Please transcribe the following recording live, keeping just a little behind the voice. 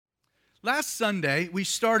Last Sunday, we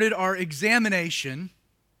started our examination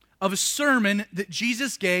of a sermon that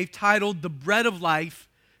Jesus gave titled The Bread of Life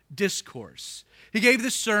Discourse. He gave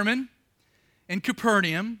this sermon in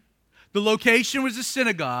Capernaum. The location was a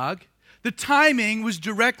synagogue. The timing was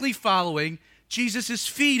directly following Jesus'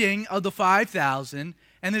 feeding of the 5,000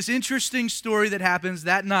 and this interesting story that happens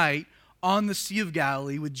that night on the Sea of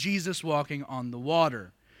Galilee with Jesus walking on the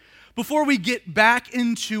water. Before we get back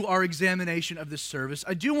into our examination of this service,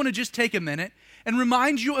 I do want to just take a minute and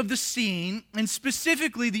remind you of the scene and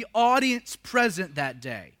specifically the audience present that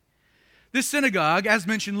day. This synagogue, as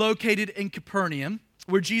mentioned, located in Capernaum,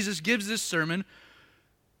 where Jesus gives this sermon,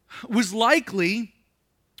 was likely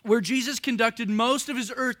where Jesus conducted most of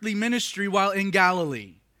his earthly ministry while in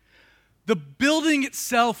Galilee. The building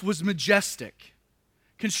itself was majestic,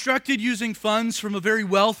 constructed using funds from a very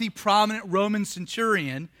wealthy, prominent Roman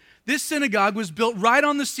centurion. This synagogue was built right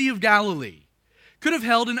on the Sea of Galilee. Could have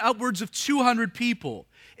held in upwards of 200 people.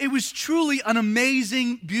 It was truly an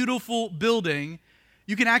amazing, beautiful building.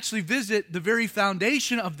 You can actually visit the very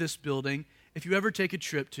foundation of this building if you ever take a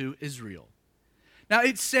trip to Israel. Now,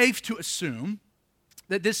 it's safe to assume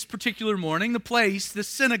that this particular morning, the place, the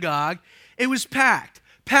synagogue, it was packed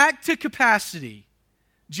to capacity.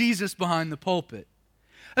 Jesus behind the pulpit.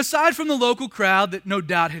 Aside from the local crowd that no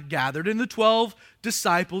doubt had gathered and the 12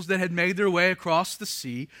 disciples that had made their way across the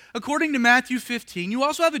sea, according to Matthew 15, you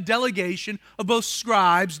also have a delegation of both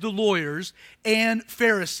scribes, the lawyers, and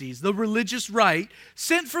Pharisees, the religious right,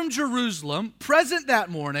 sent from Jerusalem, present that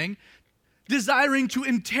morning, desiring to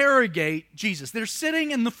interrogate Jesus. They're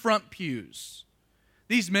sitting in the front pews.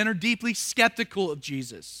 These men are deeply skeptical of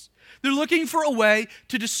Jesus. They're looking for a way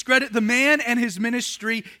to discredit the man and his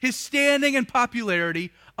ministry, his standing and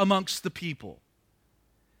popularity amongst the people.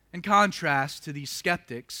 In contrast to these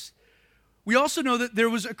skeptics, we also know that there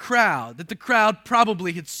was a crowd, that the crowd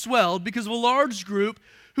probably had swelled because of a large group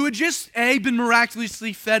who had just, been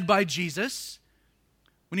miraculously fed by Jesus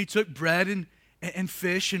when he took bread and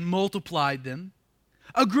fish and multiplied them.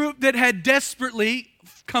 A group that had desperately,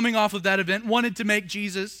 coming off of that event, wanted to make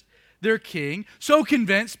Jesus their king, so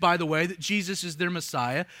convinced, by the way, that Jesus is their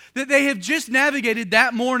Messiah, that they have just navigated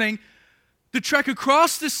that morning the trek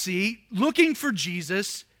across the sea looking for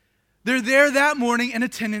Jesus. They're there that morning in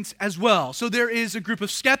attendance as well. So there is a group of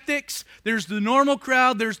skeptics, there's the normal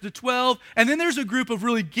crowd, there's the 12, and then there's a group of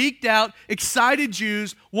really geeked out, excited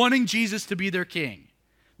Jews wanting Jesus to be their king.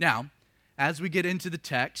 Now, as we get into the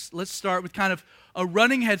text, let's start with kind of a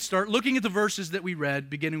running head start, looking at the verses that we read,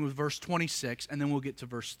 beginning with verse 26, and then we'll get to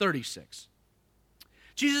verse 36.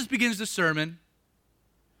 Jesus begins the sermon.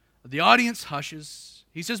 The audience hushes.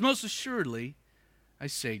 He says, "Most assuredly, I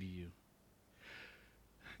say to you,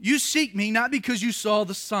 you seek me not because you saw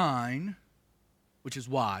the sign," which is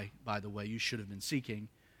why, by the way, you should have been seeking,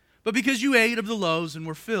 "but because you ate of the loaves and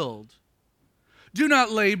were filled. Do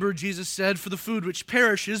not labor," Jesus said, "for the food which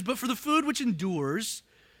perishes, but for the food which endures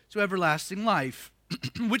to everlasting life,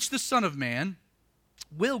 which the Son of Man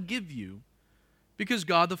will give you, because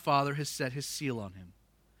God the Father has set his seal on him."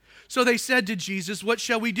 So they said to Jesus, "What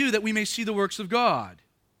shall we do that we may see the works of God?"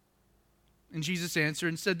 And Jesus answered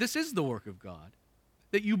and said, "This is the work of God,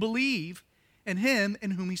 that you believe in him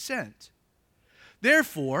in whom he sent."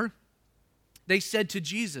 Therefore, they said to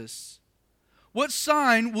Jesus, "What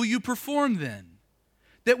sign will you perform then,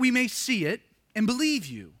 that we may see it and believe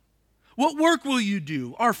you? What work will you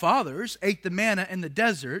do? Our fathers ate the manna in the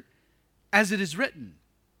desert, as it is written,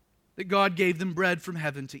 that God gave them bread from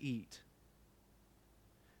heaven to eat."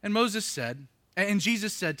 And Jesus said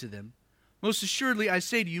to them, "Most assuredly I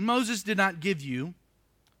say to you, Moses did not give you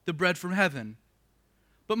the bread from heaven,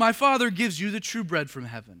 but my Father gives you the true bread from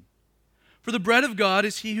heaven. For the bread of God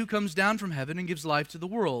is he who comes down from heaven and gives life to the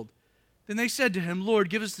world." Then they said to him, "Lord,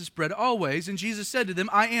 give us this bread always." And Jesus said to them,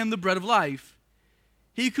 "I am the bread of life.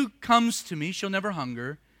 He who comes to me shall never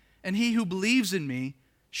hunger, and he who believes in me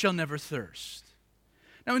shall never thirst."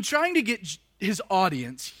 Now, in trying to get his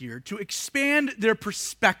audience here to expand their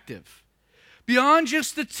perspective beyond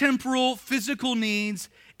just the temporal, physical needs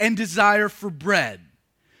and desire for bread,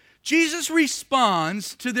 Jesus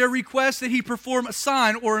responds to their request that he perform a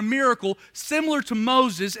sign or a miracle similar to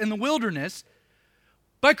Moses in the wilderness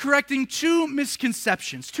by correcting two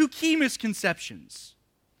key misconceptions.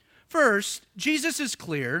 First, Jesus is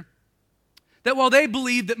clear that while they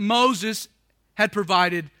believed that Moses had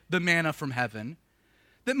provided the manna from heaven,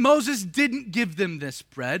 that Moses didn't give them this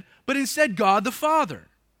bread, but instead God the Father.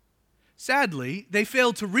 Sadly, they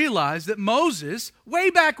failed to realize that Moses, way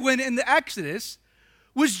back when in the Exodus,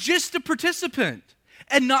 was just a participant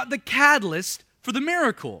and not the catalyst for the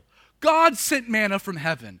miracle. God sent manna from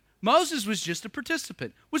heaven. Moses was just a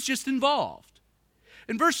participant, was just involved.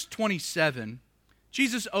 In verse 27,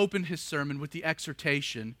 Jesus opened his sermon with the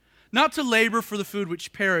exhortation not to labor for the food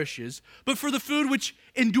which perishes, but for the food which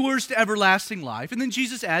endures to everlasting life. And then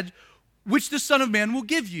Jesus adds, which the Son of Man will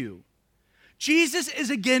give you. Jesus is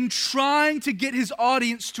again trying to get his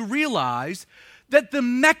audience to realize that the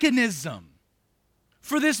mechanism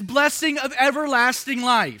for this blessing of everlasting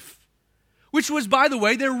life, which was, by the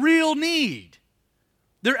way, their real need,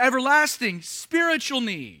 their everlasting spiritual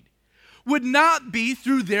need, would not be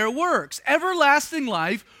through their works. Everlasting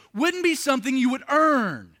life wouldn't be something you would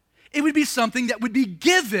earn. It would be something that would be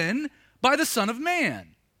given by the Son of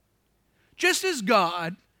Man. Just as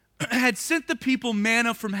God had sent the people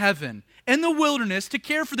manna from heaven in the wilderness to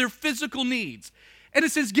care for their physical needs, and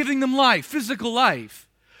it says giving them life, physical life,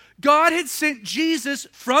 God had sent Jesus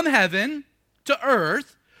from heaven to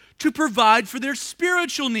earth to provide for their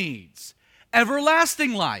spiritual needs,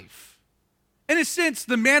 everlasting life. In a sense,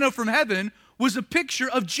 the manna from heaven was a picture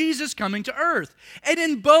of Jesus coming to earth. And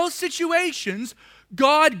in both situations,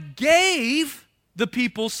 God gave the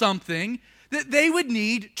people something that they would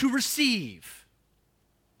need to receive.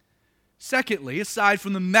 Secondly, aside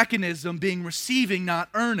from the mechanism being receiving, not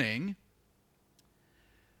earning,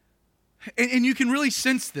 and you can really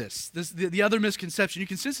sense the other misconception, you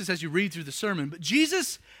can sense this as you read through the sermon, but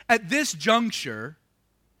Jesus at this juncture,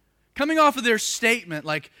 coming off of their statement,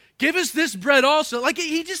 like, give us this bread also, like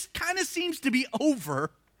he just kind of seems to be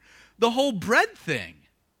over the whole bread thing.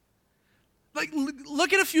 Like,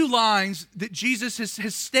 look at a few lines that Jesus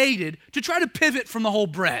has stated to try to pivot from the whole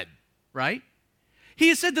bread, right? He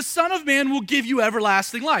has said, the Son of Man will give you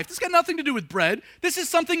everlasting life. This got nothing to do with bread. This is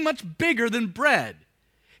something much bigger than bread.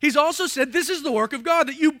 He's also said, this is the work of God,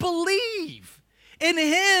 that you believe in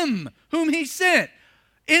him whom he sent,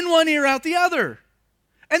 in one ear, out the other.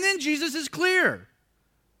 And then Jesus is clear.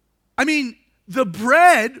 I mean, the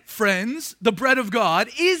bread, friends, the bread of God,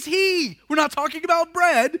 is he. We're not talking about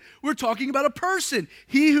bread. We're talking about a person.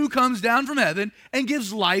 He who comes down from heaven and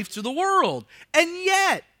gives life to the world. And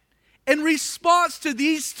yet, in response to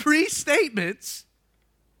these three statements,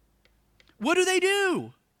 what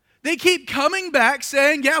do? They keep coming back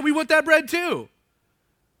saying, yeah, we want that bread too.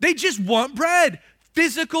 They just want bread,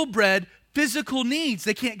 physical needs.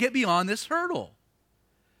 They can't get beyond this hurdle.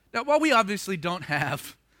 Now, while we obviously don't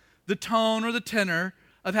have the tone or the tenor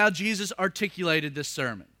of how Jesus articulated this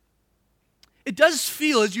sermon, it does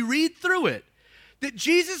feel, as you read through it, that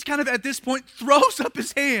Jesus kind of at this point throws up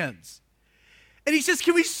his hands. And he says,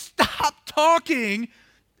 can we stop talking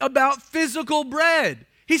about physical bread?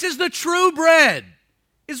 He says, the true bread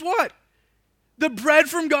is what? The bread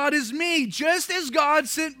from God is me. Just as God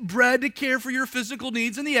sent bread to care for your physical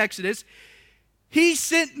needs in the Exodus, he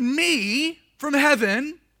sent me from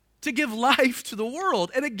heaven to give life to the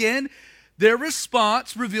world. And again, their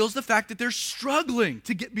response reveals the fact that they're struggling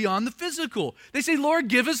to get beyond the physical. They say, Lord,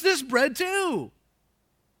 give us this bread too.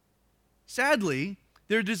 Sadly,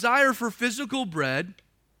 their desire for physical bread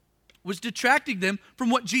was detracting them from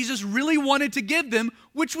what Jesus really wanted to give them,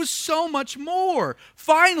 which was so much more.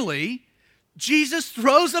 Finally, Jesus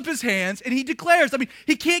throws up his hands and he declares,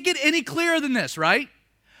 he can't get any clearer than this, right?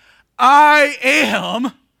 I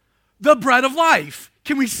am the bread of life.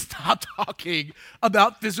 Can we stop talking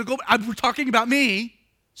about physical? We're talking about me.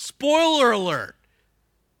 Spoiler alert.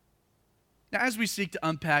 Now, as we seek to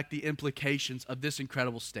unpack the implications of this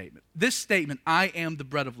incredible statement, I am the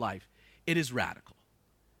bread of life, it is radical.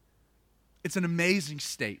 It's an amazing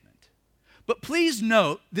statement. But please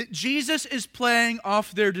note that Jesus is playing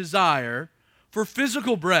off their desire for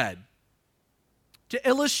physical bread to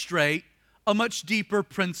illustrate a much deeper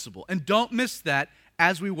principle. And don't miss that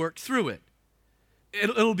as we work through it.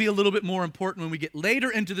 It'll be a little bit more important when we get later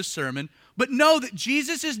into the sermon, but know that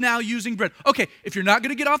Jesus is now using bread. Okay, if you're not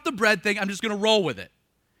going to get off the bread thing, I'm just going to roll with it.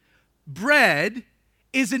 Bread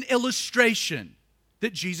is an illustration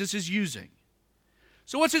that Jesus is using.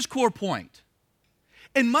 So what's his core point?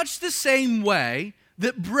 In much the same way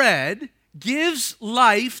that bread gives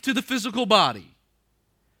life to the physical body,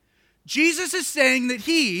 Jesus is saying that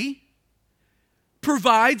he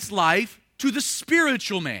provides life to the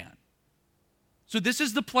spiritual man. So this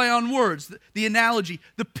is the play on words, the analogy,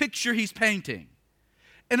 the picture he's painting.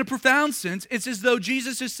 In a profound sense, it's as though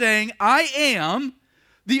Jesus is saying, I am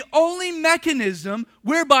the only mechanism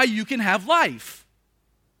whereby you can have life.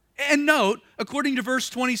 And note, according to verse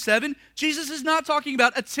 27, Jesus is not talking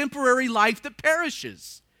about a temporary life that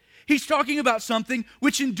perishes. He's talking about something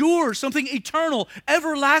which endures, something eternal,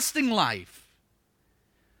 everlasting life.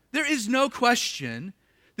 There is no question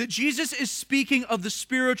that Jesus is speaking of the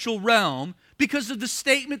spiritual realm because of the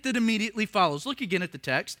statement that immediately follows. Look again at the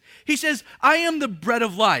text. He says, I am the bread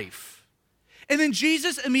of life. And then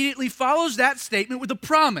Jesus immediately follows that statement with a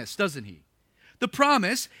promise, doesn't he? The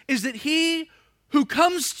promise is that he who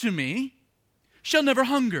comes to me shall never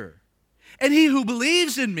hunger, and he who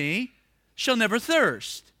believes in me shall never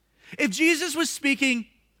thirst. If Jesus was speaking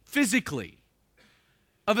physically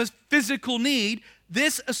of a physical need,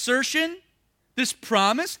 this assertion, this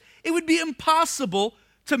promise, it would be impossible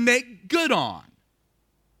to make good on.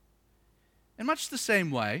 In much the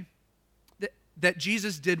same way that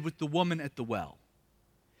Jesus did with the woman at the well.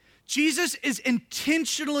 Jesus is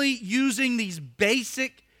intentionally using these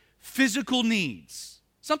basic physical needs,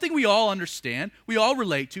 something we all understand, we all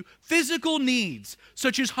relate to, physical needs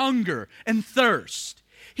such as hunger and thirst.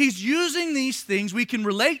 He's using these things we can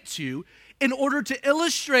relate to in order to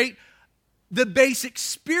illustrate the basic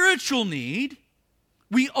spiritual need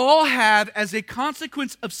we all have as a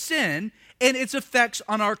consequence of sin and its effects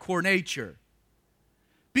on our core nature.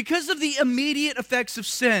 Because of the immediate effects of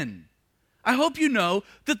sin, I hope you know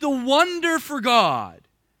that the wonder for God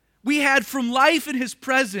we had from life in His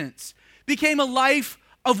presence became a life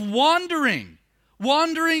of wandering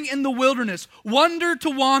in the wilderness, wander to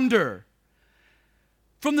wander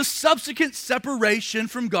from the subsequent separation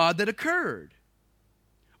from God that occurred.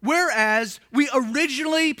 Whereas we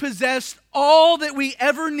originally possessed all that we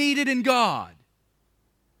ever needed in God,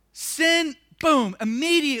 sin, boom,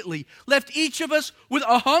 immediately left each of us with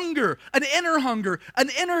a hunger, an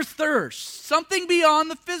inner thirst, something beyond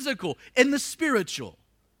the physical and the spiritual.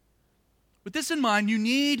 With this in mind, you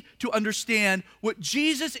need to understand what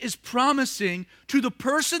Jesus is promising to the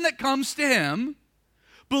person that comes to Him,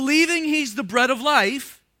 believing He's the bread of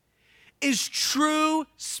life, is true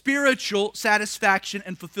spiritual satisfaction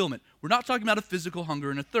and fulfillment. We're not talking about a physical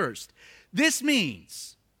hunger and a thirst. This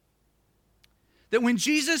means that when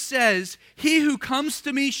Jesus says, he who comes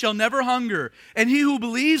to me shall never hunger, and he who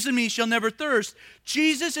believes in me shall never thirst,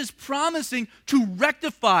 Jesus is promising to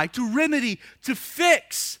rectify, to remedy, to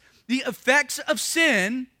fix the effects of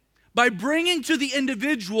sin by bringing to the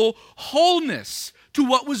individual wholeness to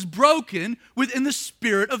what was broken within the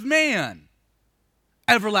spirit of man,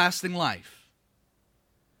 everlasting life.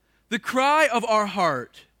 The cry of our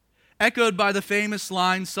heart, echoed by the famous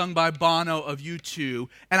line sung by Bono of U2,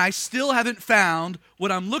 and I still haven't found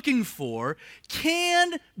what I'm looking for,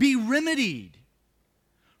 can be remedied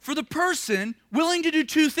for the person willing to do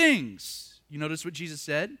two things. You notice what Jesus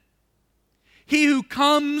said? He who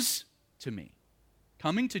comes to me,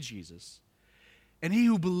 coming to Jesus, and he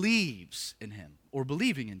who believes in him, or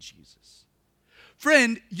believing in Jesus.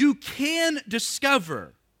 Friend, you can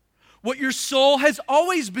discover what your soul has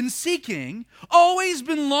always been seeking, always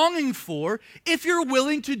been longing for, if you're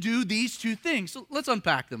willing to do these two things. So let's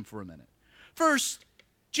unpack them for a minute. First,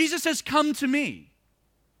 Jesus says, come to me.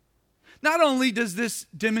 Not only does this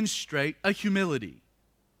demonstrate a humility,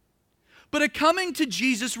 but a coming to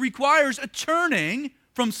Jesus requires a turning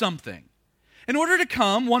from something. In order to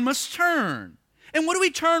come, one must turn. And what do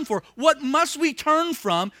we turn for? What must we turn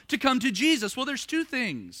from to come to Jesus? Well, there's two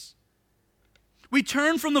things. We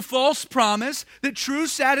turn from the false promise that true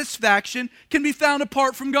satisfaction can be found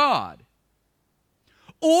apart from God.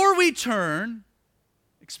 Or we turn,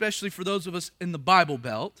 especially for those of us in the Bible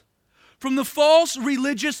Belt, from the false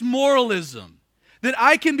religious moralism that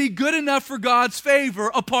I can be good enough for God's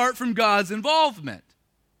favor apart from God's involvement.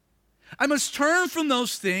 I must turn from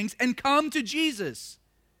those things and come to Jesus.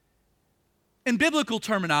 In biblical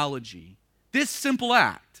terminology, this simple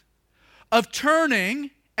act of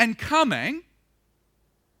turning and coming,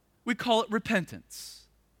 we call it repentance.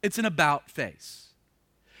 It's an about face.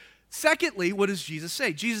 Secondly, what does Jesus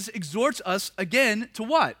say? Jesus exhorts us again to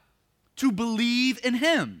what? To believe in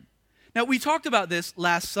Him. Now, we talked about this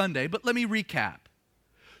last Sunday, but let me recap.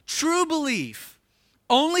 True belief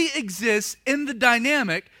only exists in the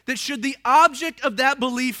dynamic that should the object of that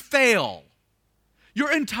belief fail,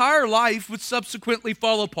 your entire life would subsequently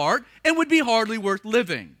fall apart and would be hardly worth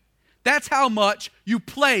living. That's how much you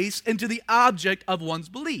place into the object of one's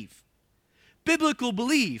belief. Biblical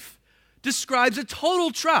belief describes a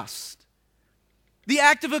total trust, the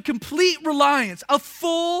act of a complete reliance, a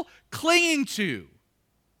full clinging to.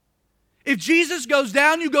 If Jesus goes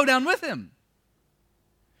down, you go down with Him.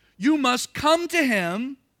 You must come to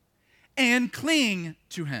Him and cling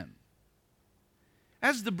to Him.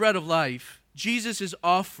 As the bread of life, Jesus is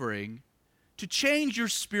offering to change your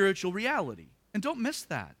spiritual reality. And don't miss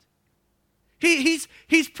that. He's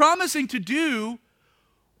promising to do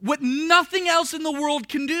what nothing else in the world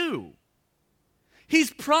can do.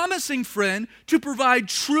 He's promising, friend, to provide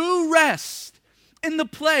true rest in the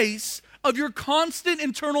place of your constant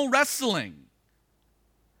internal wrestling.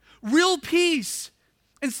 real peace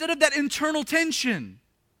instead of that internal tension.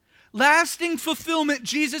 Lasting fulfillment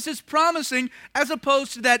Jesus is promising as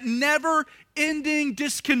opposed to that never-ending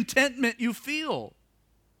discontentment you feel.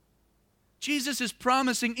 Jesus is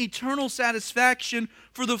promising eternal satisfaction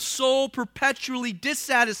for the soul perpetually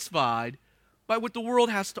dissatisfied by what the world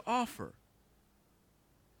has to offer.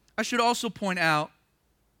 I should also point out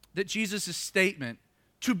that Jesus' statement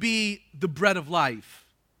to be the bread of life,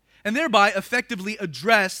 and thereby effectively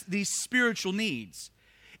address these spiritual needs,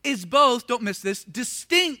 is both, don't miss this,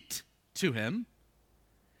 distinct to him,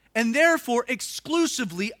 and therefore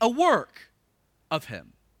exclusively a work of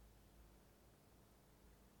him.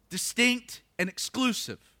 Distinct and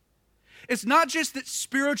exclusive. It's not just that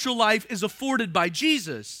spiritual life is afforded by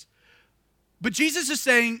Jesus, but Jesus is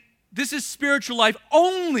saying this is spiritual life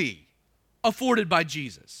only afforded by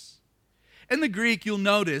Jesus. In the Greek, you'll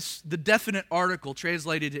notice the definite article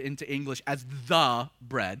translated into English as the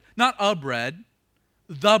bread. Not a bread,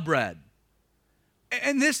 the bread.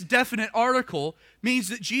 And this definite article means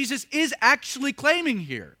that Jesus is actually claiming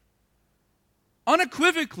here,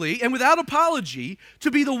 unequivocally and without apology,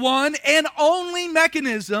 to be the one and only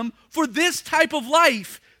mechanism for this type of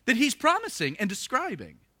life that he's promising and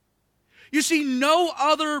describing. You see, no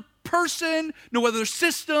other person, no other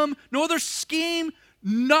system, no other scheme,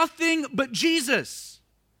 nothing but Jesus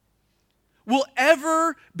will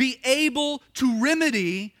ever be able to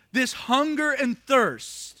remedy this hunger and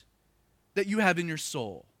thirst that you have in your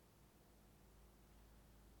soul.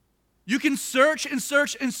 You can search and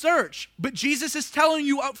search and search, but Jesus is telling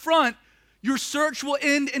you up front, your search will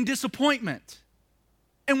end in disappointment.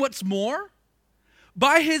 And what's more,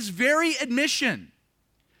 by his very admission,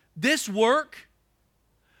 this work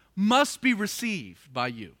must be received by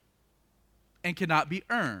you and cannot be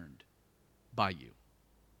earned by you.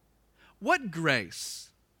 What grace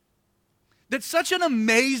that such an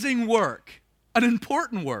amazing work, an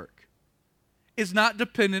important work, is not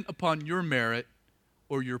dependent upon your merit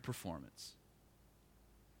or your performance.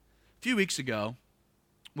 A few weeks ago,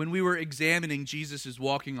 when we were examining Jesus'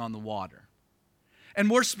 walking on the water, and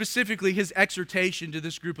more specifically his exhortation to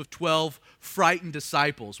this group of 12 frightened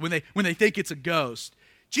disciples when they think it's a ghost,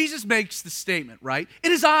 Jesus makes the statement, right?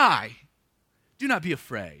 It is I. Do not be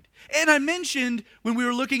afraid. And I mentioned when we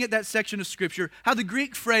were looking at that section of Scripture how the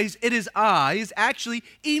Greek phrase, it is I, is actually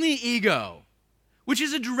imi ego, which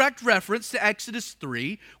is a direct reference to Exodus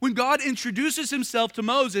 3, when God introduces himself to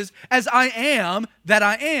Moses as I am that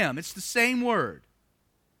I am. It's the same word.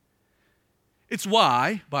 It's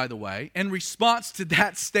why, by the way, in response to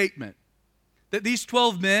that statement, that these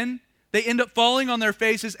 12 men, they end up falling on their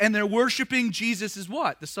faces and they're worshiping Jesus as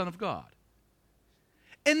what? The Son of God.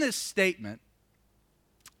 In this statement,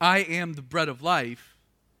 I am the bread of life,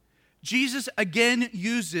 Jesus again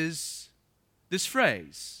uses this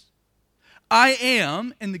phrase. I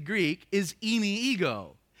am, in the Greek, is imi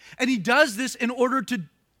ego. And he does this in order to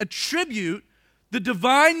attribute the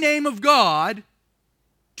divine name of God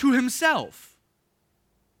to himself.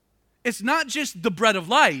 It's not just the bread of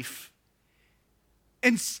life.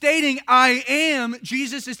 In stating I am,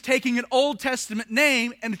 Jesus is taking an Old Testament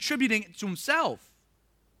name and attributing it to himself.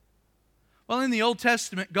 Well, in the Old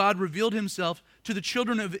Testament, God revealed himself to the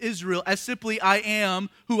children of Israel as simply I am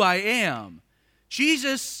who I am.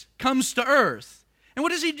 Jesus comes to earth. And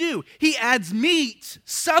what does he do? He adds meat,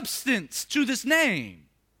 substance to this name.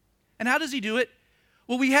 And how does he do it?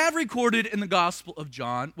 Well, we have recorded in the Gospel of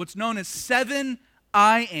John what's known as 7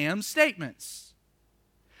 I am statements.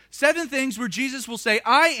 7 things where Jesus will say,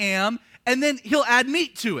 I am, and then he'll add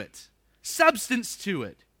meat to it, substance to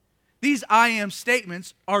it. These I am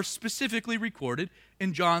statements are specifically recorded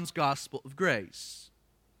in John's Gospel of Grace.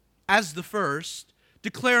 As the first,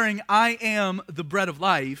 declaring I am the bread of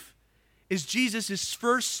life is Jesus'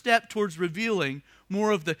 first step towards revealing more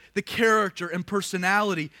of the character and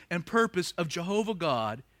personality and purpose of Jehovah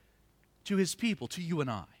God to his people, to you and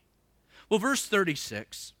I. Well, verse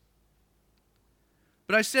 36,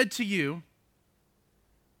 but I said to you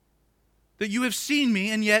that you have seen me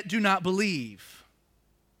and yet do not believe.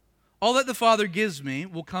 All that the Father gives me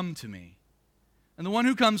will come to me, and the one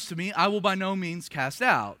who comes to me I will by no means cast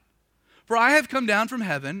out. For I have come down from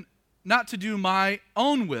heaven not to do my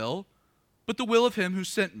own will, but the will of him who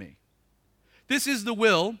sent me. This is the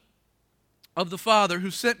will of the Father who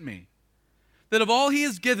sent me, that of all he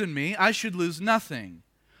has given me I should lose nothing,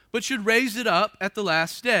 but should raise it up at the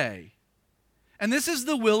last day. And this is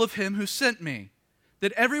the will of him who sent me,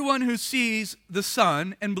 that everyone who sees the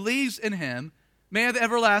Son and believes in him may have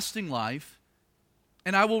everlasting life,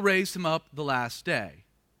 and I will raise him up the last day.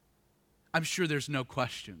 I'm sure there's no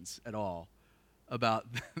questions at all about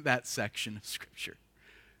that section of Scripture.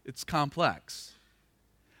 It's complex.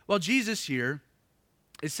 Well, Jesus here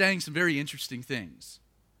is saying some very interesting things.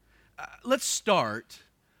 Let's start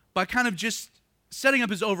by kind of just setting up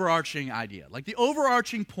his overarching idea. Like the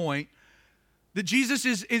overarching point that Jesus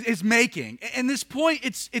is making. And this point,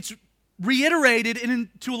 it's reiterated and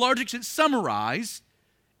to a large extent summarized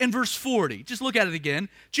in verse 40. Just look at it again.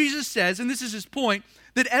 Jesus says, and this is his point,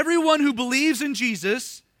 that everyone who believes in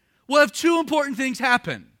Jesus will have two important things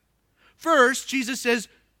happen. First, Jesus says,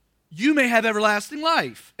 you may have everlasting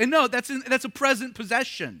life. And no, that's a present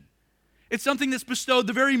possession. It's something that's bestowed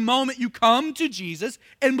the very moment you come to Jesus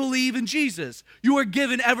and believe in Jesus. You are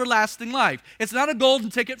given everlasting life. It's not a golden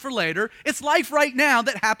ticket for later. It's life right now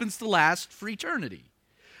that happens to last for eternity.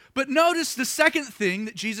 But notice the second thing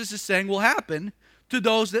that Jesus is saying will happen to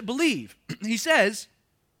those that believe. He says,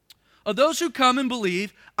 of those who come and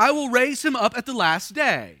believe, I will raise him up at the last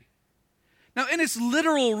day. Now, in its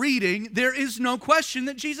literal reading, there is no question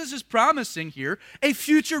that Jesus is promising here a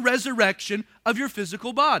future resurrection of your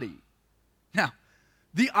physical body. Now,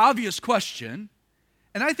 the obvious question,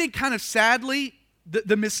 and I think kind of sadly,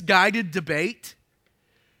 the misguided debate,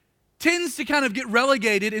 tends to kind of get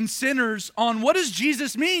relegated in sinners on what does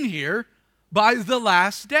Jesus mean here by the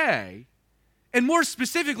last day? And more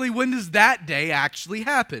specifically, when does that day actually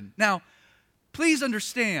happen? Now, please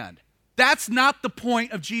understand, that's not the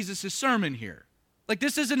point of Jesus' sermon here. Like,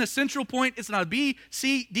 this isn't a central point. It's not a B,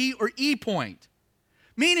 C, D, or E point.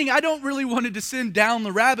 Meaning, I don't really want to descend down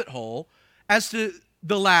the rabbit hole as to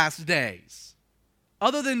the last days,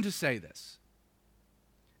 other than to say this.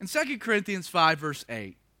 In 2 Corinthians 5, verse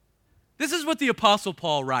 8, this is what the Apostle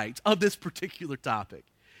Paul writes of this particular topic.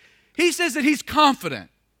 He says that he's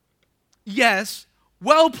confident, yes,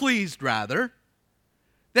 well pleased rather,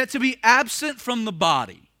 that to be absent from the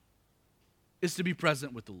body is to be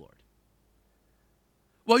present with the Lord.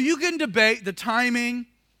 Well, you can debate the timing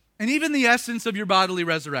and even the essence of your bodily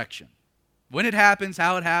resurrection. When it happens,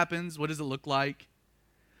 how it happens, what does it look like?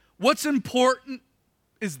 What's important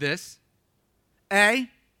is this. A,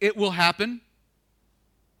 it will happen.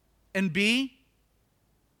 And B,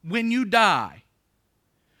 when you die,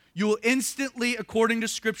 you will instantly, according to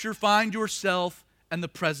Scripture, find yourself in the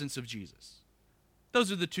presence of Jesus.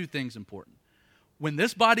 Those are the two things important. When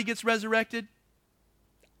this body gets resurrected,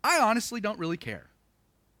 I honestly don't really care.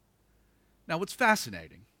 Now, what's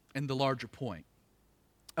fascinating, and the larger point,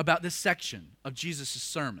 about this section of Jesus'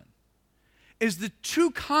 sermon is the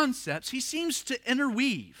two concepts he seems to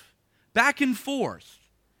interweave back and forth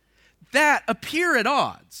that appear at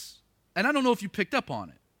odds. And I don't know if you picked up on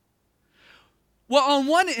it. Well, on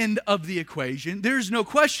one end of the equation, there's no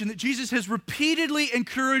question that Jesus has repeatedly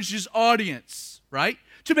encouraged his audience, right,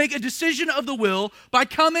 to make a decision of the will by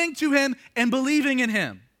coming to him and believing in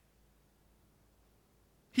him.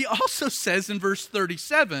 He also says in verse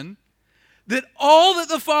 37 that all that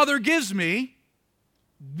the Father gives me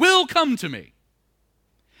will come to me.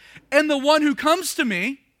 And the one who comes to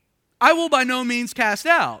me, I will by no means cast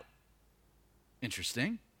out.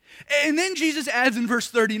 Interesting. And then Jesus adds in verse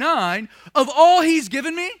 39, of all he's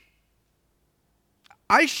given me,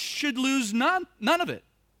 I should lose none of it,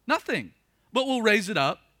 nothing, but will raise it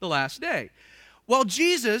up the last day. While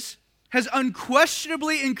Jesus has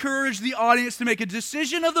unquestionably encouraged the audience to make a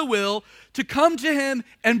decision of the will to come to him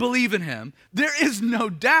and believe in him, there is no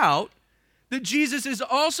doubt that Jesus is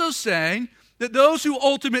also saying that those who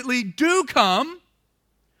ultimately do come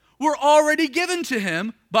were already given to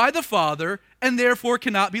him by the Father and therefore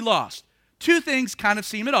cannot be lost. Two things kind of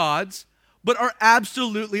seem at odds, but are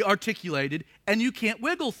absolutely articulated and you can't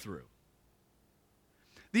wiggle through.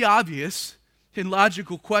 The obvious and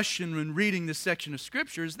logical question when reading this section of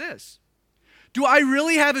Scripture is this: do I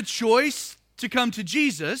really have a choice to come to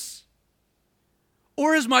Jesus,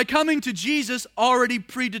 or is my coming to Jesus already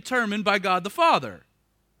predetermined by God the Father?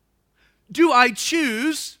 Do I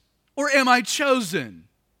choose, or am I chosen?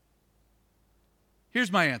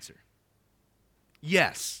 Here's my answer.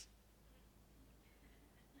 Yes.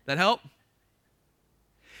 That help?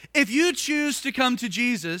 If you choose to come to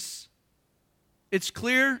Jesus, it's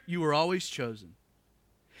clear you were always chosen.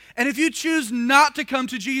 And if you choose not to come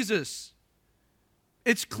to Jesus,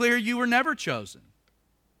 it's clear you were never chosen.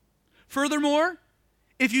 Furthermore,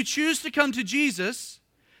 if you choose to come to Jesus,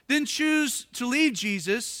 then choose to leave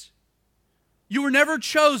Jesus, you were never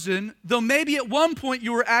chosen, though maybe at one point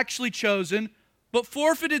you were actually chosen, but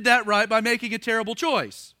forfeited that right by making a terrible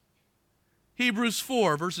choice. Hebrews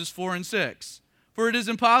 4, verses 4 and 6. For it is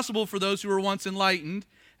impossible for those who were once enlightened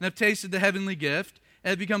and have tasted the heavenly gift and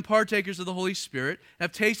have become partakers of the Holy Spirit,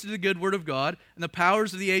 have tasted the good word of God and the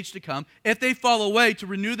powers of the age to come, if they fall away, to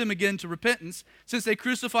renew them again to repentance, since they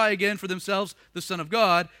crucify again for themselves the Son of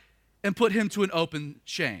God and put him to an open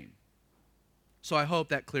shame. So I hope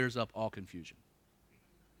that clears up all confusion.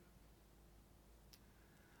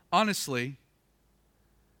 Honestly,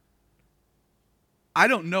 I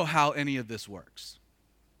don't know how any of this works.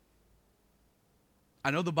 I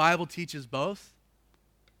know the Bible teaches both.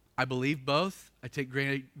 I believe both. I take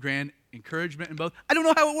grand encouragement in both. I don't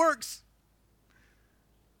know how it works.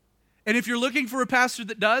 And if you're looking for a pastor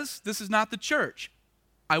that does, this is not the church.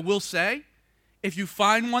 I will say, if you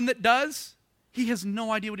find one that does, he has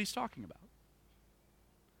no idea what he's talking about.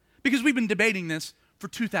 Because we've been debating this for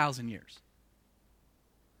 2,000 years.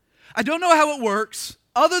 I don't know how it works,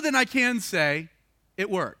 other than I can say it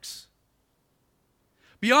works.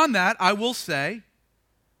 Beyond that, I will say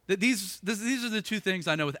that these are the two things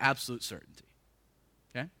I know with absolute certainty.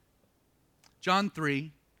 Okay? John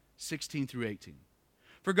 3, 16 through 18.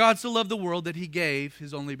 For God so loved the world that he gave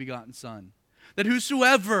his only begotten Son, that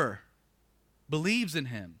whosoever believes in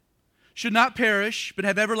him should not perish, but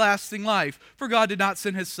have everlasting life. For God did not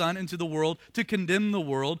send his Son into the world to condemn the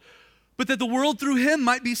world, but that the world through him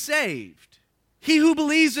might be saved. He who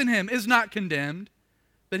believes in him is not condemned,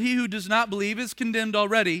 but he who does not believe is condemned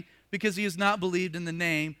already, because he has not believed in the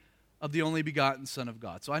name of the only begotten Son of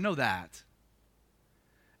God. So I know that.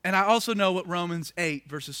 And I also know what Romans 8,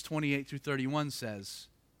 verses 28 through 31 says.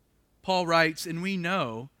 Paul writes, and we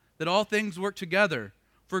know that all things work together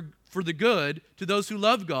for the good to those who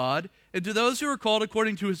love God and to those who are called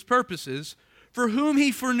according to his purposes, for whom he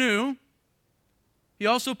foreknew, he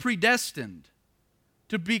also predestined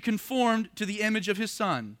to be conformed to the image of his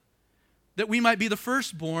Son, that we might be the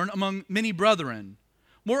firstborn among many brethren.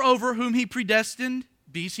 Moreover, whom he predestined,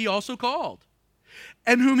 these he also called.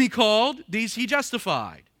 And whom he called, these he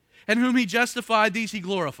justified. And whom he justified, these he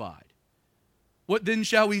glorified. What then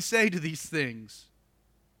shall we say to these things?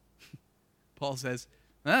 Paul says,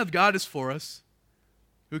 if God is for us,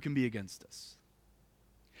 who can be against us?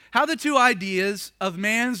 How the two ideas of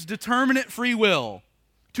man's determinate free will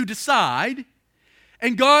to decide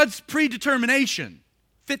and God's predetermination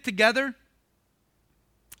fit together,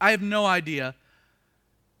 I have no idea,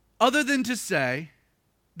 other than to say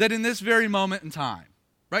that in this very moment in time,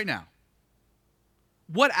 right now,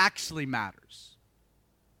 what actually matters?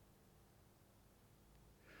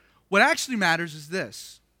 What actually matters is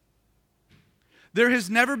this. There has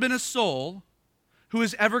never been a soul who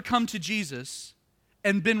has ever come to Jesus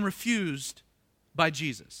and been refused by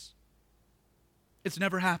Jesus. It's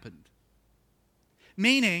never happened.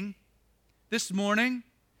 Meaning, this morning,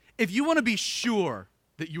 if you want to be sure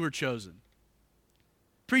that you were chosen,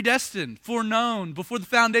 predestined, foreknown, before the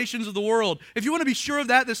foundations of the world, if you want to be sure of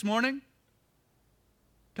that this morning,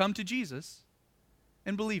 come to Jesus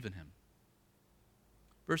and believe in him.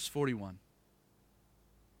 Verse 41.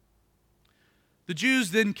 The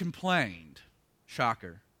Jews then complained,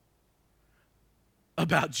 shocker,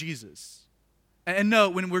 about Jesus. And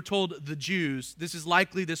note, when we're told the Jews, this is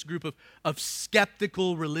likely this group of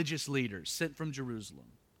skeptical religious leaders sent from Jerusalem.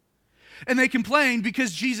 And they complained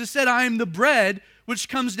because Jesus said, I am the bread which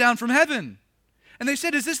comes down from heaven. And they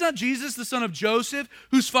said, is this not Jesus, the son of Joseph,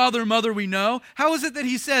 whose father and mother we know? How is it that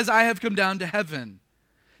he says, I have come down to heaven?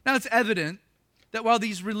 Now it's evident that while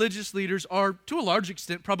these religious leaders are, to a large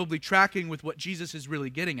extent, probably tracking with what Jesus is really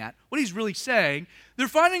getting at, what he's really saying, they're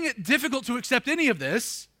finding it difficult to accept any of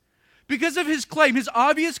this because of his claim, his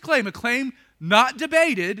obvious claim, a claim not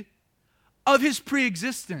debated, of his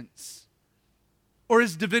preexistence or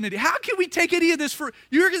his divinity. How can we take any of this for,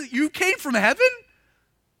 you came from heaven?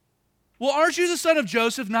 Well, aren't you the son of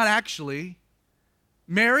Joseph? Not actually.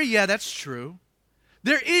 Mary, yeah, that's true.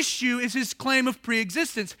 Their issue is his claim of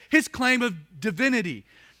preexistence, his claim of divinity.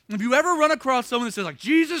 If you ever run across someone that says, like,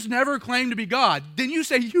 Jesus never claimed to be God, then you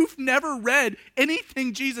say you've never read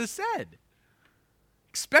anything Jesus said,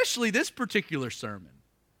 especially this particular sermon.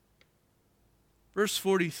 Verse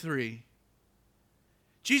 43,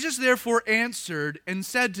 Jesus therefore answered and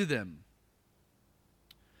said to them,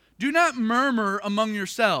 do not murmur among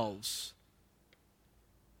yourselves.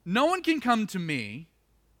 No one can come to me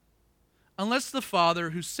unless the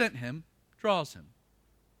Father who sent him draws him.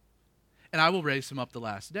 And I will raise him up the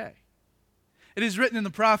last day. It is written in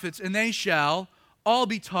the prophets, and they shall all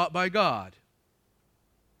be taught by God.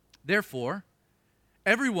 Therefore,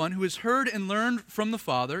 everyone who has heard and learned from the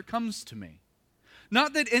Father comes to me.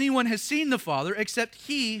 Not that anyone has seen the Father, except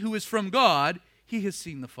he who is from God, he has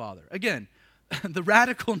seen the Father. Again, the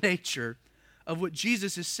radical nature of what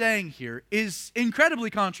Jesus is saying here is incredibly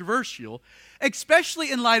controversial,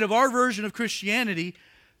 especially in light of our version of Christianity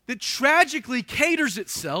that tragically caters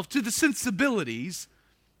itself to the sensibilities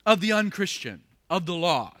of the unchristian, of the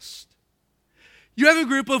lost. You have a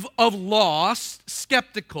group of lost,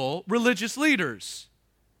 skeptical religious leaders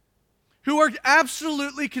who are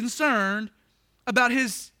absolutely concerned about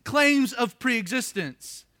his claims of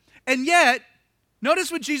preexistence. And yet,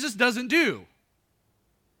 notice what Jesus doesn't do.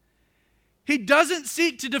 He doesn't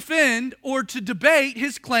seek to defend or to debate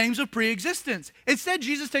his claims of preexistence. Instead,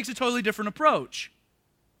 Jesus takes a totally different approach.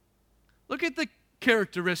 Look at the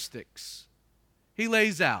characteristics he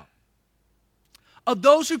lays out of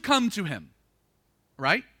those who come to him,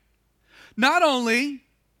 right? Not only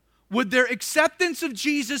would their acceptance of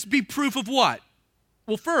Jesus be proof of what?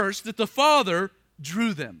 Well, first, that the Father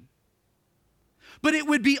drew them. But it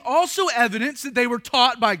would be also evidence that they were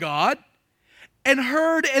taught by God and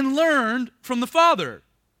heard and learned from the Father.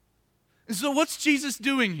 And so what's Jesus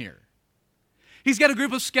doing here? He's got a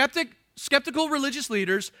group of skeptical religious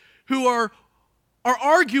leaders who are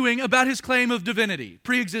arguing about his claim of divinity,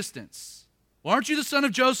 preexistence. Well, aren't you the son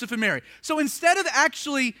of Joseph and Mary? So instead of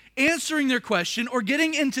actually answering their question or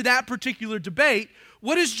getting into that particular debate,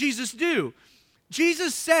 what does Jesus do?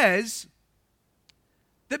 Jesus says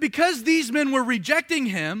that because these men were rejecting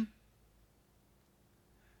him,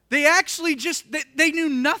 they actually they knew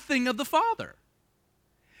nothing of the Father.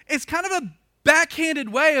 It's kind of a backhanded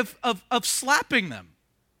way of slapping them.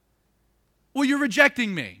 Well, you're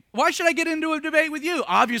rejecting me. Why should I get into a debate with you?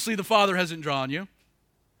 Obviously, the Father hasn't drawn you.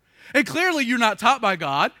 And clearly, you're not taught by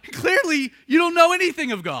God. Clearly, you don't know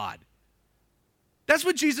anything of God. That's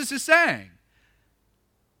what Jesus is saying.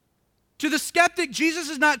 To the skeptic, Jesus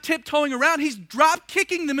is not tiptoeing around. He's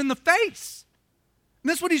drop-kicking them in the face. And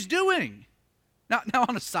that's what he's doing. Now,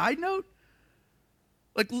 on a side note,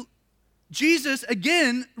 Jesus,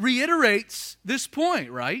 again, reiterates this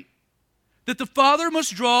point, right? That the Father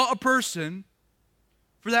must draw a person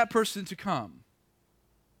for that person to come.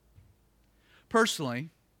 Personally,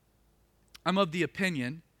 I'm of the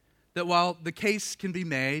opinion that while the case can be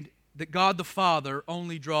made that God the Father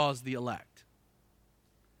only draws the elect,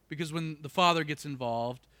 because when the Father gets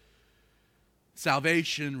involved,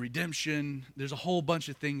 salvation, redemption, there's a whole bunch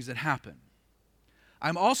of things that happen.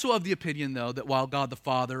 I'm also of the opinion, though, that while God the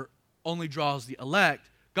Father only draws the elect,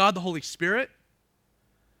 God the Holy Spirit,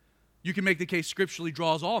 you can make the case scripturally,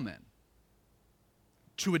 draws all men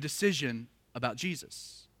to a decision about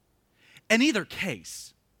Jesus. In either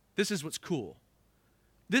case, this is what's cool.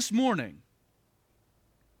 This morning,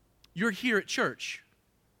 you're here at church.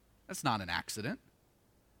 That's not an accident.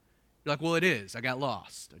 You're like, well, it is. I got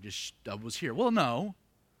lost. I was here. Well, no.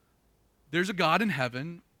 There's a God in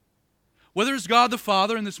heaven. Whether it's God the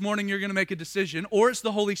Father, and this morning you're going to make a decision, or it's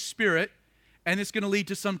the Holy Spirit, and it's going to lead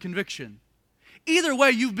to some conviction. Either way,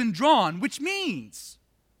 you've been drawn, which means,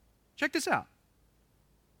 check this out.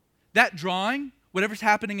 That drawing, whatever's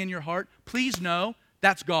happening in your heart, please know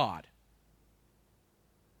that's God.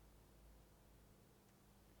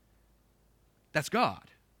 That's God.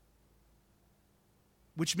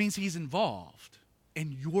 Which means he's involved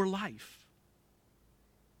in your life,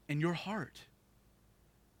 in your heart.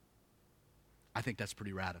 I think that's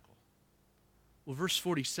pretty radical. Well, verse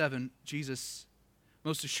 47, Jesus,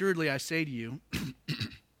 most assuredly I say to you,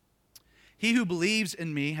 he who believes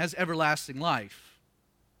in me has everlasting life.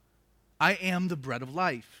 I am the bread of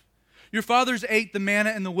life. Your fathers ate the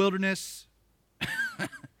manna in the wilderness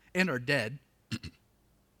and are dead.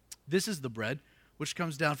 This is the bread which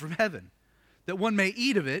comes down from heaven, that one may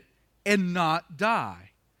eat of it and not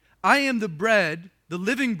die. I am the bread, the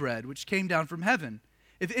living bread, which came down from heaven.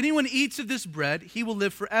 If anyone eats of this bread, he will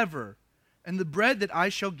live forever. And the bread that I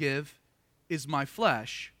shall give is my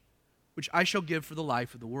flesh, which I shall give for the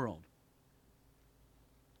life of the world.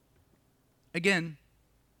 Again,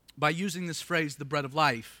 by using this phrase, the bread of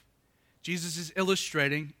life, Jesus is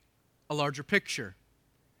illustrating a larger picture.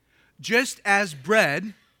 Just as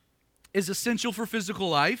bread is essential for physical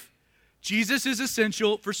life, Jesus is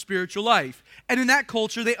essential for spiritual life. And in that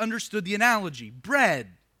culture, they understood the analogy. Bread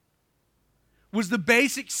was the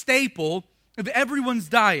basic staple of everyone's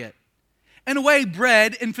diet. In a way,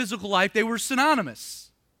 bread and physical life, they were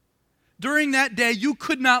synonymous. During that day, you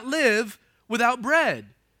could not live without bread,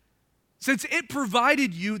 since it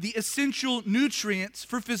provided you the essential nutrients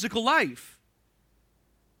for physical life.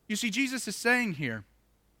 You see, Jesus is saying here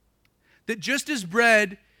that just as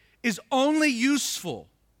bread is only useful,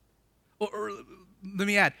 or let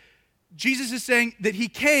me add, Jesus is saying that he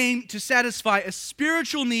came to satisfy a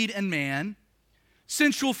spiritual need in man,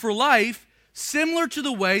 central for life, similar to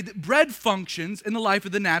the way that bread functions in the life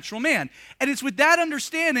of the natural man. And it's with that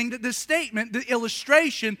understanding that this statement, the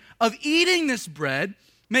illustration of eating this bread,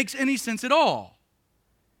 makes any sense at all.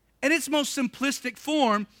 In its most simplistic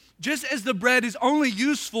form, just as the bread is only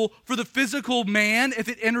useful for the physical man if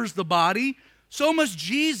it enters the body, so must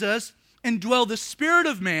Jesus indwell the spirit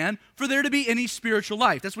of man for there to be any spiritual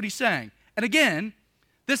life. That's what he's saying. And again,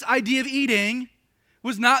 this idea of eating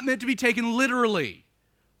was not meant to be taken literally.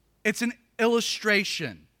 It's an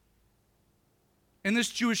illustration. In this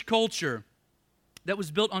Jewish culture that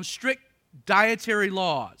was built on strict dietary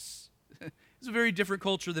laws, it's a very different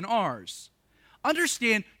culture than ours.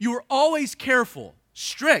 Understand, you were always careful,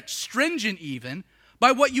 strict, stringent even,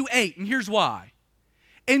 by what you ate. And here's why.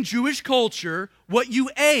 In Jewish culture, what you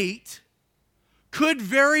ate could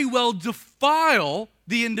very well defile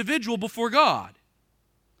the individual before God.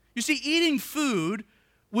 You see, eating food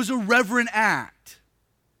was a reverent act.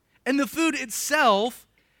 And the food itself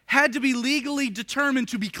had to be legally determined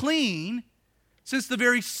to be clean, since the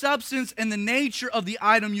very substance and the nature of the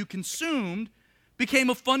item you consumed became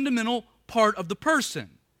a fundamental part of the person.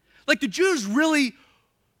 Like the Jews really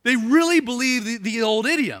believed the old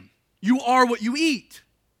idiom, you are what you eat.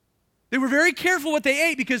 They were very careful what they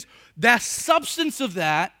ate because the substance of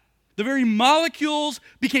that, the very molecules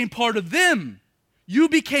became part of them. You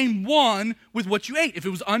became one with what you ate. If it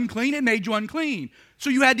was unclean, it made you unclean. So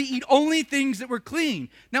you had to eat only things that were clean.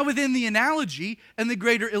 Now within the analogy and the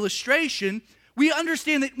greater illustration, we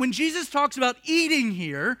understand that when Jesus talks about eating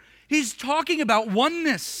here, he's talking about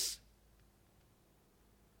oneness.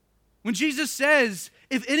 When Jesus says,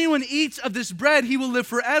 if anyone eats of this bread, he will live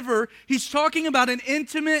forever, he's talking about an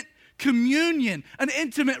intimate communion, an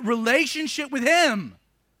intimate relationship with him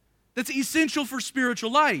that's essential for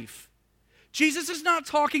spiritual life. Jesus is not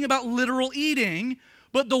talking about literal eating,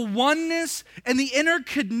 but the oneness and the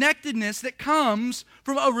interconnectedness that comes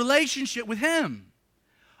from a relationship with him.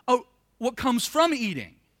 What comes from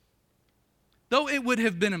eating. Though it would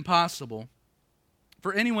have been impossible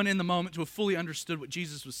for anyone in the moment to have fully understood what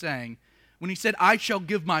Jesus was saying when he said, I shall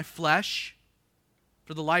give my flesh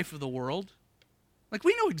for the life of the world. Like,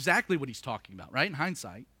 we know exactly what he's talking about, right? In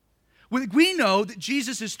hindsight. We know that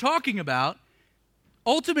Jesus is talking about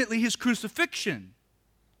ultimately his crucifixion,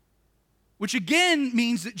 which again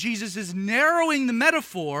means that Jesus is narrowing the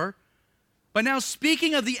metaphor by now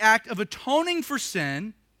speaking of the act of atoning for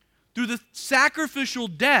sin through the sacrificial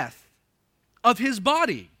death of his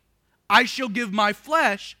body. I shall give my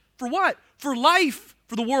flesh for what? For life,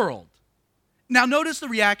 for the world. Now notice the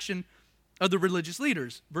reaction of the religious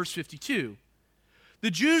leaders. Verse 52.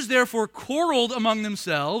 The Jews therefore quarreled among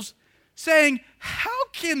themselves, saying, how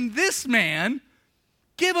can this man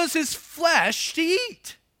give us his flesh to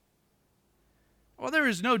eat? Well, there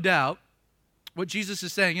is no doubt what Jesus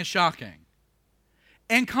is saying is shocking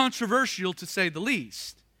and controversial, to say the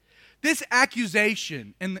least. This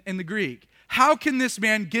accusation in the Greek, how can this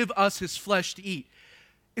man give us his flesh to eat?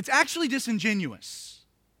 It's actually disingenuous.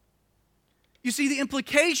 You see, the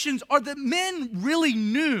implications are that men really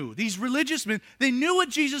knew, these religious men, they knew what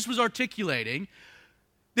Jesus was articulating.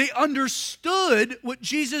 They understood what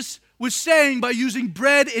Jesus was saying by using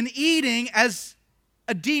bread and eating as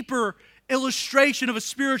a deeper illustration of a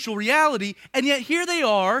spiritual reality, and yet here they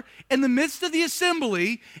are in the midst of the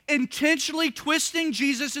assembly, intentionally twisting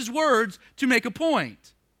Jesus' words to make a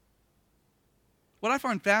point. What I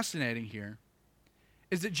find fascinating here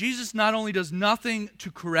is that Jesus not only does nothing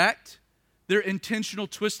to correct their intentional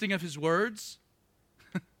twisting of his words,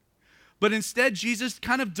 but instead Jesus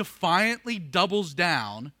kind of defiantly doubles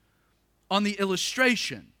down on the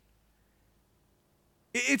illustration.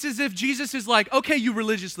 It's as if Jesus is like, okay, you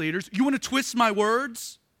religious leaders, you want to twist my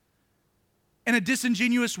words in a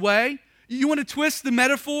disingenuous way? You want to twist the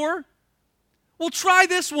metaphor? Well, try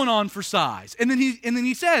this one on for size. And then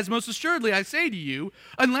he says, most assuredly, I say to you,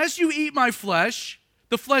 unless you eat my flesh,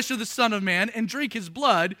 the flesh of the Son of Man, and drink his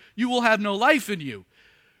blood, you will have no life in you.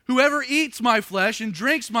 Whoever eats my flesh and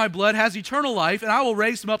drinks my blood has eternal life, and I will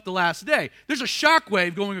raise him up the last day. There's a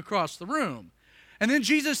shockwave going across the room. And then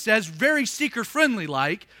Jesus says, very seeker-friendly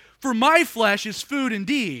like, for my flesh is food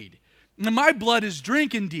indeed, and my blood is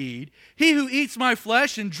drink indeed. He who eats my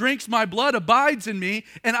flesh and drinks my blood abides in me,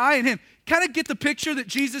 and I in him. Kind of get the picture that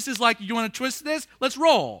Jesus is like, you want to twist this? Let's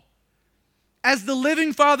roll. As the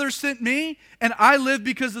living Father sent me, and I live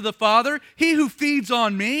because of the Father, he who feeds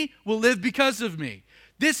on me will live because of me.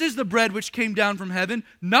 This is the bread which came down from heaven,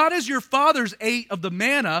 not as your fathers ate of the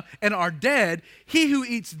manna and are dead. He who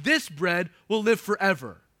eats this bread will live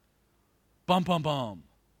forever. Bum, bum, bum.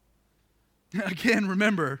 Again,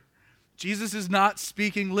 remember, Jesus is not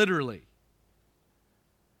speaking literally.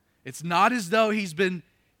 It's not as though he's been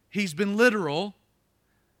literal,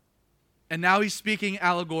 and now he's speaking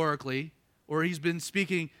allegorically, or he's been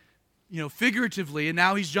speaking, figuratively, and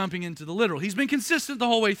now he's jumping into the literal. He's been consistent the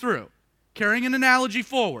whole way through, carrying an analogy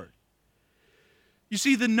forward. You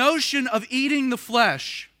see, the notion of eating the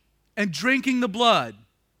flesh and drinking the blood,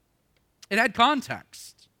 it had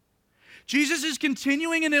context. Jesus is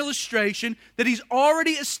continuing an illustration that he's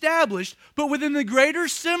already established, but within the greater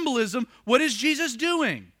symbolism, what is Jesus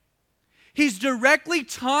doing? He's directly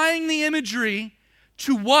tying the imagery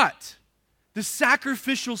to what? The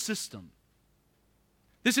sacrificial system.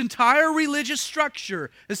 This entire religious structure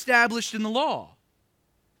established in the law.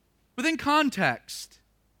 Within context,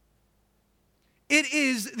 it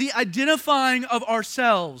is the identifying of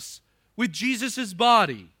ourselves with Jesus'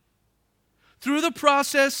 body through the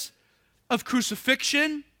process of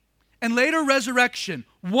crucifixion and later resurrection,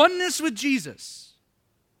 oneness with Jesus.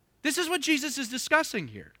 This is what Jesus is discussing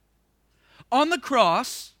here. On the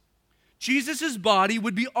cross, Jesus' body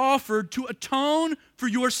would be offered to atone for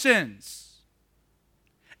your sins,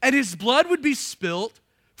 and his blood would be spilt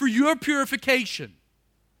for your purification.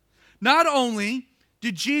 Not only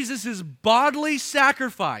did Jesus' bodily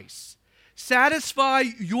sacrifice satisfy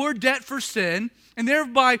your debt for sin and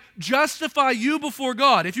thereby justify you before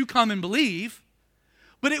God if you come and believe,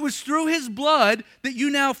 but it was through his blood that you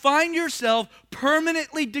now find yourself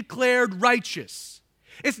permanently declared righteous.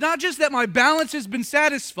 It's not just that my balance has been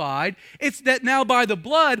satisfied, it's that now by the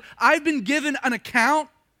blood, I've been given an account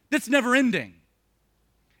that's never ending.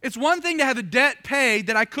 It's one thing to have a debt paid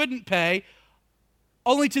that I couldn't pay,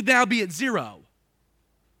 only to now be at zero.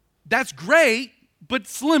 That's great, but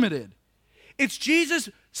it's limited. It's Jesus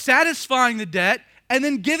satisfying the debt and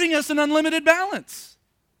then giving us an unlimited balance.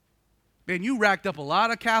 Man, you racked up a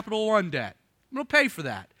lot of Capital One debt. I'm going to pay for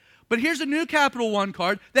that. But here's a new Capital One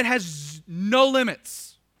card that has no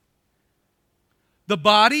limits. The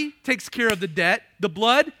body takes care of the debt. The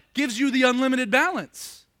blood gives you the unlimited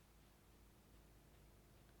balance.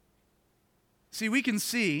 See, we can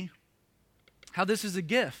see how this is a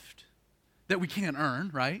gift that we can't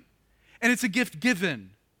earn, right? And it's a gift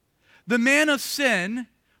given. The man of sin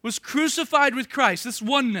was crucified with Christ. This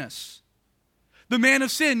oneness. The man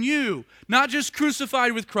of sin, you, not just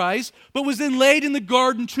crucified with Christ, but was then laid in the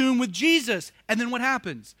garden tomb with Jesus. And then what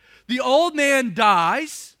happens? The old man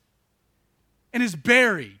dies and is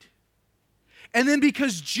buried. And then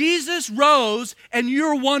because Jesus rose and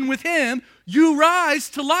you're one with him, you rise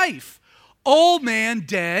to life. Old man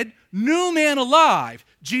dead, new man alive.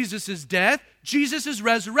 Jesus' death, Jesus'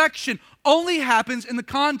 resurrection only happens in the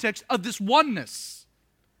context of this oneness.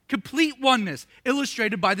 Complete oneness,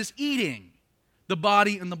 illustrated by this eating, the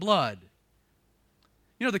body and the blood.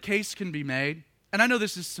 The case can be made, and I know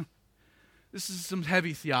this is some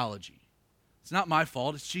heavy theology. It's not my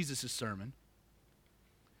fault, it's Jesus' sermon.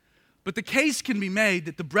 But the case can be made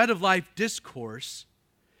that the bread of life discourse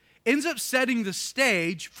ends up setting the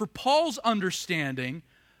stage for Paul's understanding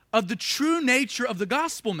of the true nature of the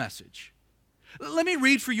gospel message. Let me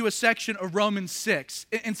read for you a section of Romans 6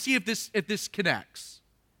 and see if this connects.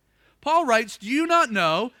 Paul writes, "Do you not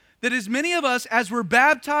know that as many of us as were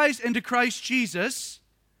baptized into Christ Jesus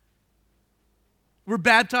were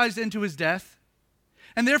baptized into his death?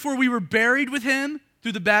 And therefore we were buried with him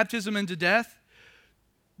through the baptism into death,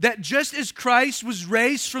 that just as Christ was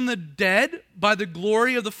raised from the dead by the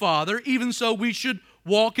glory of the Father, even so we should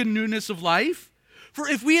walk in newness of life. For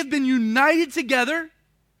if we have been united together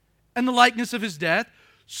in the likeness of his death,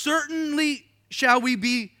 certainly shall we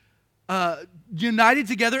be united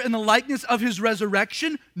together in the likeness of his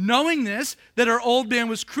resurrection, knowing this, that our old man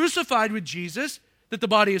was crucified with Jesus, that the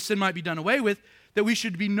body of sin might be done away with, that we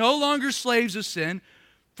should be no longer slaves of sin,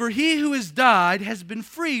 for he who has died has been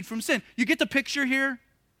freed from sin." You get the picture here?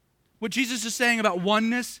 What Jesus is saying about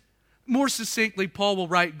oneness? More succinctly, Paul will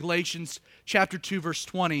write in Galatians chapter 2, verse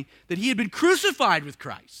 20, that he had been crucified with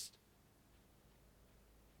Christ.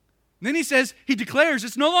 And then he says, he declares,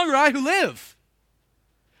 it's no longer I who live,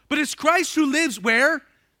 but it's Christ who lives where?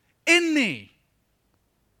 In me.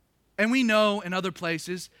 And we know in other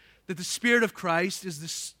places that the Spirit of Christ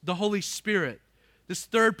is the Holy Spirit, this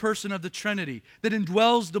third person of the Trinity that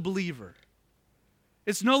indwells the believer.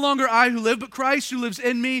 It's no longer I who live, but Christ who lives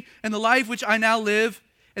in me, and the life which I now live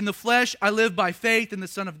in the flesh, I live by faith in the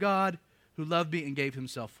Son of God who loved me and gave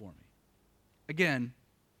himself for me. Again,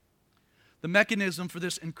 the mechanism for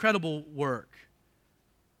this incredible work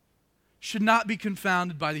should not be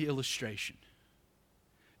confounded by the illustration.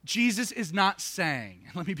 Jesus is not saying,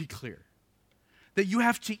 let me be clear, that you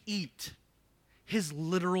have to eat his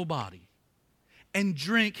literal body and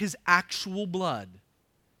drink his actual blood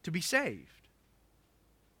to be saved.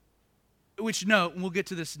 which note, and we'll get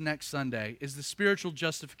to this next Sunday, is the spiritual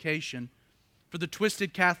justification for the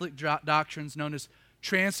twisted Catholic doctrines known as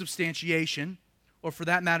transubstantiation, or for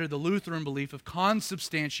that matter, the Lutheran belief of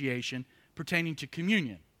consubstantiation pertaining to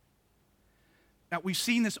communion. Now, we've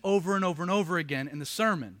seen this over and over and over again in the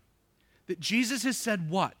sermon, that Jesus has said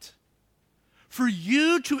what? For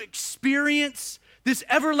you to experience this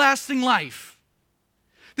everlasting life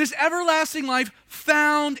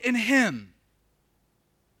found in Him,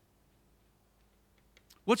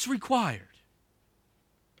 what's required?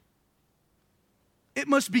 It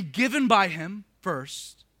must be given by Him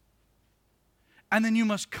first, and then you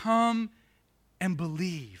must come and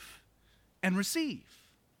believe and receive.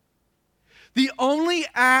 The only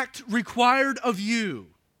act required of you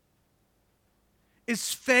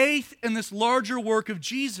is faith in this larger work of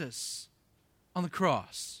Jesus on the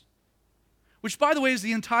cross, which, by the way, is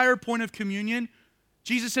the entire point of communion.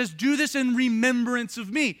 Jesus says, do this in remembrance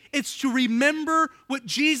of me. It's to remember what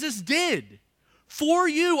Jesus did for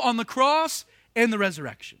you on the cross and the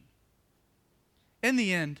resurrection. In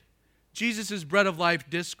the end, Jesus' bread of life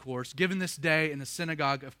discourse, given this day in the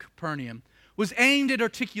synagogue of Capernaum, was aimed at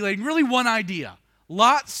articulating really one idea.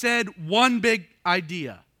 Lot said one big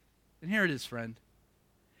idea. And here it is, friend.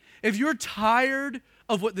 If you're tired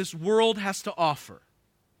of what this world has to offer,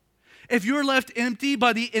 if you're left empty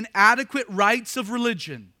by the inadequate rites of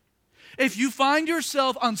religion, if you find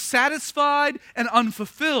yourself unsatisfied and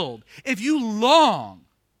unfulfilled, if you long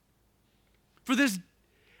for this,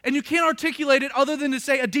 and you can't articulate it other than to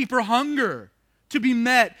say a deeper hunger to be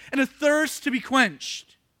met and a thirst to be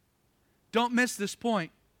quenched, don't miss this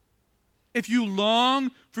point. If you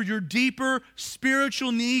long for your deeper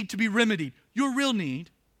spiritual need to be remedied, your real need,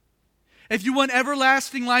 if you want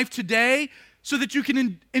everlasting life today so that you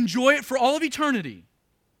can enjoy it for all of eternity,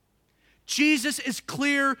 Jesus is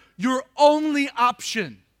clear. Your only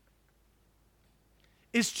option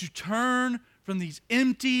is to turn from these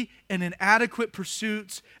empty and inadequate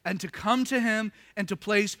pursuits and to come to Him and to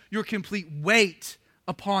place your complete weight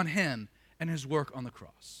upon Him and His work on the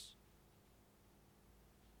cross.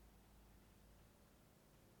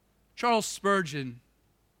 Charles Spurgeon,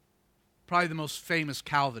 probably the most famous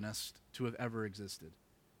Calvinist to have ever existed,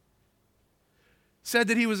 said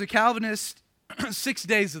that he was a Calvinist 6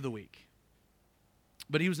 days of the week,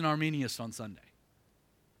 but he was an Arminianist on Sunday.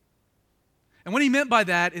 And what he meant by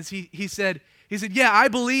that is he said, yeah, I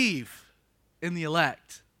believe in the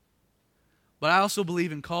elect, but I also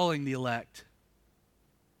believe in calling the elect.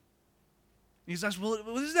 He says, well,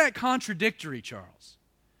 isn't that contradictory, Charles?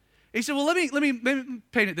 He said, well, let me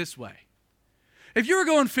paint it this way. If you were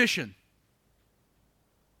going fishing,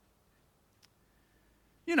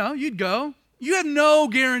 you'd go. You have no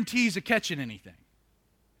guarantees of catching anything.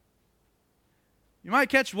 You might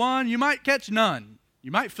catch one, you might catch none.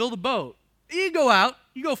 You might fill the boat. You go out,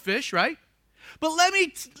 you go fish, right? But let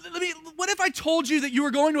me, what if I told you that you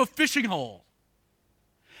were going to a fishing hole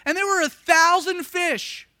and there were 1,000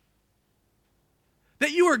 fish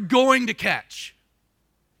that you were going to catch?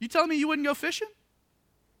 You telling me you wouldn't go fishing?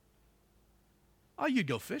 Oh, you'd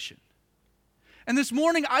go fishing. And this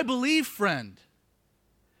morning, I believe, friend,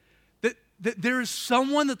 that there is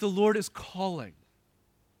someone that the Lord is calling,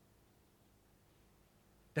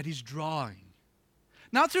 that He's drawing.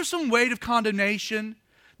 Not through some weight of condemnation,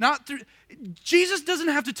 Jesus doesn't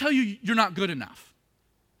have to tell you you're not good enough.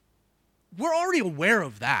 We're already aware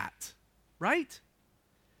of that, right?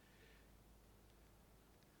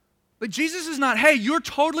 Like, Jesus is not, hey, you're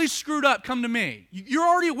totally screwed up, come to me. You're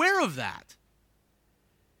already aware of that.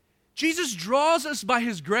 Jesus draws us by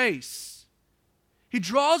His grace. He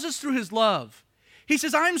draws us through His love. He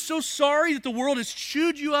says, I'm so sorry that the world has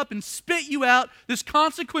chewed you up and spit you out, this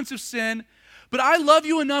consequence of sin, but I love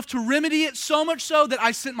you enough to remedy it, so much so that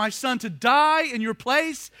I sent my Son to die in your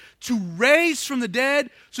place, to raise from the dead,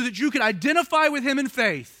 so that you could identify with Him in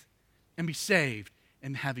faith and be saved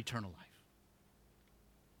and have eternal life.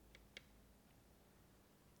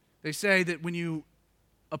 They say that when you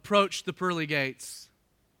approach the pearly gates,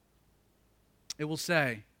 it will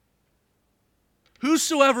say,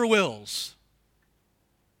 whosoever wills.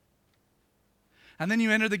 And then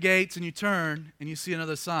you enter the gates and you turn and you see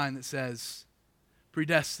another sign that says,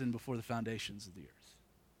 predestined before the foundations of the earth.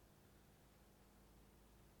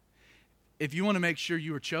 If you want to make sure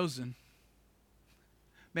you are chosen,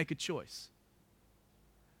 make a choice.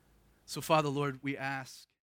 So, Father, Lord, we ask